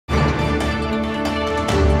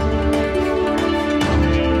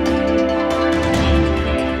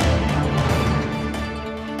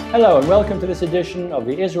Hello and welcome to this edition of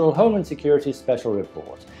the Israel Homeland Security Special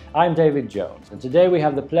Report. I'm David Jones, and today we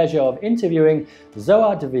have the pleasure of interviewing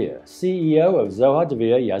Zohar Dvir, CEO of Zohar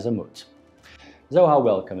Dvir Yazamut. Zohar,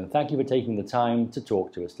 welcome, and thank you for taking the time to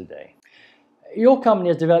talk to us today. Your company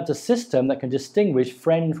has developed a system that can distinguish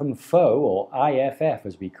friend from foe, or IFF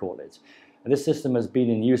as we call it. This system has been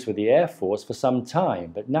in use with the Air Force for some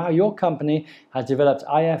time, but now your company has developed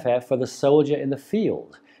IFF for the soldier in the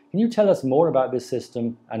field. Can you tell us more about this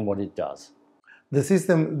system and what it does? The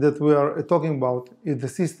system that we are talking about is the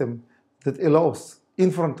system that allows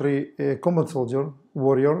infantry combat soldier,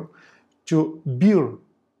 warrior, to build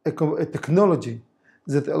a technology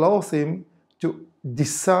that allows him to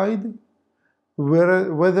decide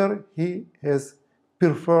whether he has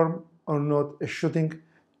performed or not a shooting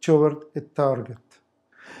toward a target.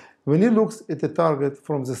 When he looks at a target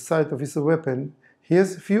from the sight of his weapon, he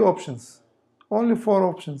has few options. Only 4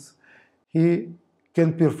 options. He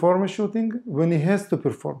can perform a shooting when he has to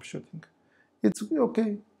perform shooting. It's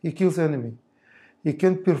okay, he kills enemy. He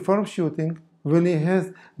can perform shooting when he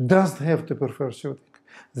doesn't have to perform shooting.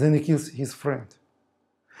 Then he kills his friend.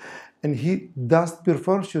 And he does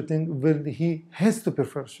perform shooting when he has to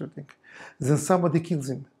perform shooting. Then somebody kills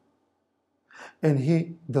him. And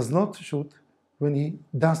he does not shoot when he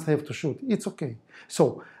does have to shoot. It's okay.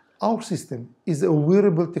 So our system is a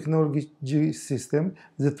wearable technology system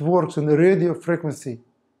that works on radio frequency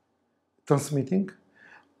transmitting,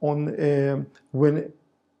 when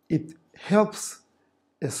it helps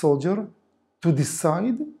a soldier to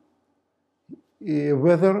decide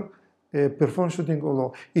whether perform shooting or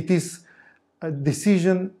not. It is a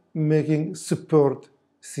decision-making support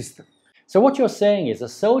system. So what you're saying is a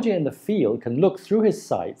soldier in the field can look through his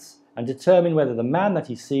sights and determine whether the man that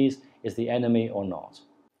he sees is the enemy or not.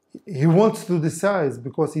 He wants to decide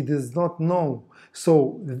because he does not know.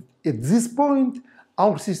 So at this point,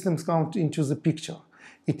 our systems come into the picture.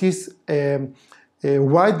 It is it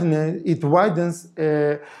widens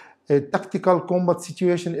a tactical combat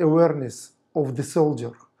situation awareness of the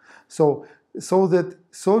soldier. So that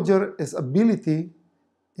soldier has ability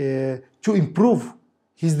to improve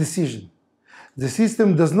his decision. The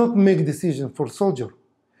system does not make decision for soldier.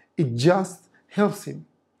 It just helps him.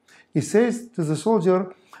 It says to the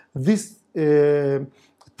soldier, this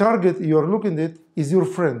target you are looking at is your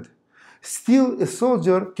friend. Still, a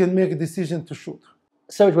soldier can make a decision to shoot.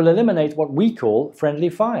 So it will eliminate what we call friendly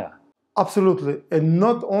fire. Absolutely. And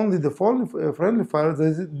not only the friendly fire,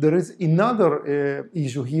 there is another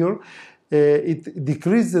issue here. It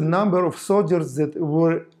decreased the number of soldiers that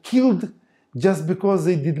were killed just because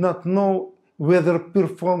they did not know whether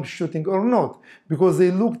perform shooting or not, because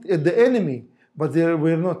they looked at the enemy, but they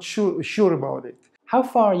were not sure about it. How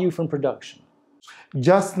far are you from production?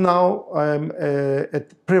 Just now I'm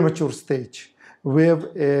at premature stage. We have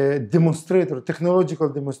a demonstrator, technological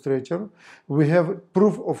demonstrator. We have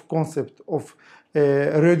proof of concept of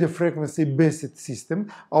a radio frequency based system.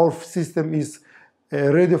 Our system is a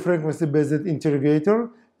radio frequency based interrogator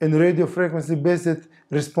and radio frequency based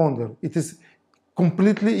responder. It is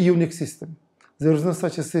completely unique system. There is no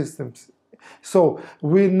such a system. So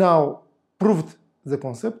we now proved the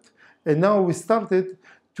concept. And now we started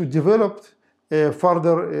to develop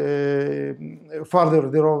further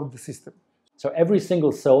the system. So every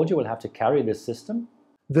single soldier will have to carry this system?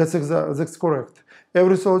 That's correct.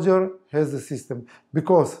 Every soldier has the system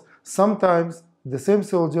because sometimes the same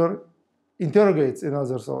soldier interrogates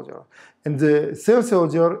another soldier, and the same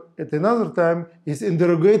soldier at another time is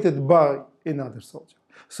interrogated by another soldier.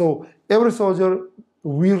 So every soldier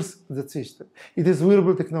wears that system. It is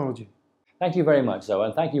wearable technology. Thank you very much, Zohar,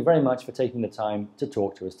 and thank you very much for taking the time to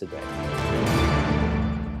talk to us today.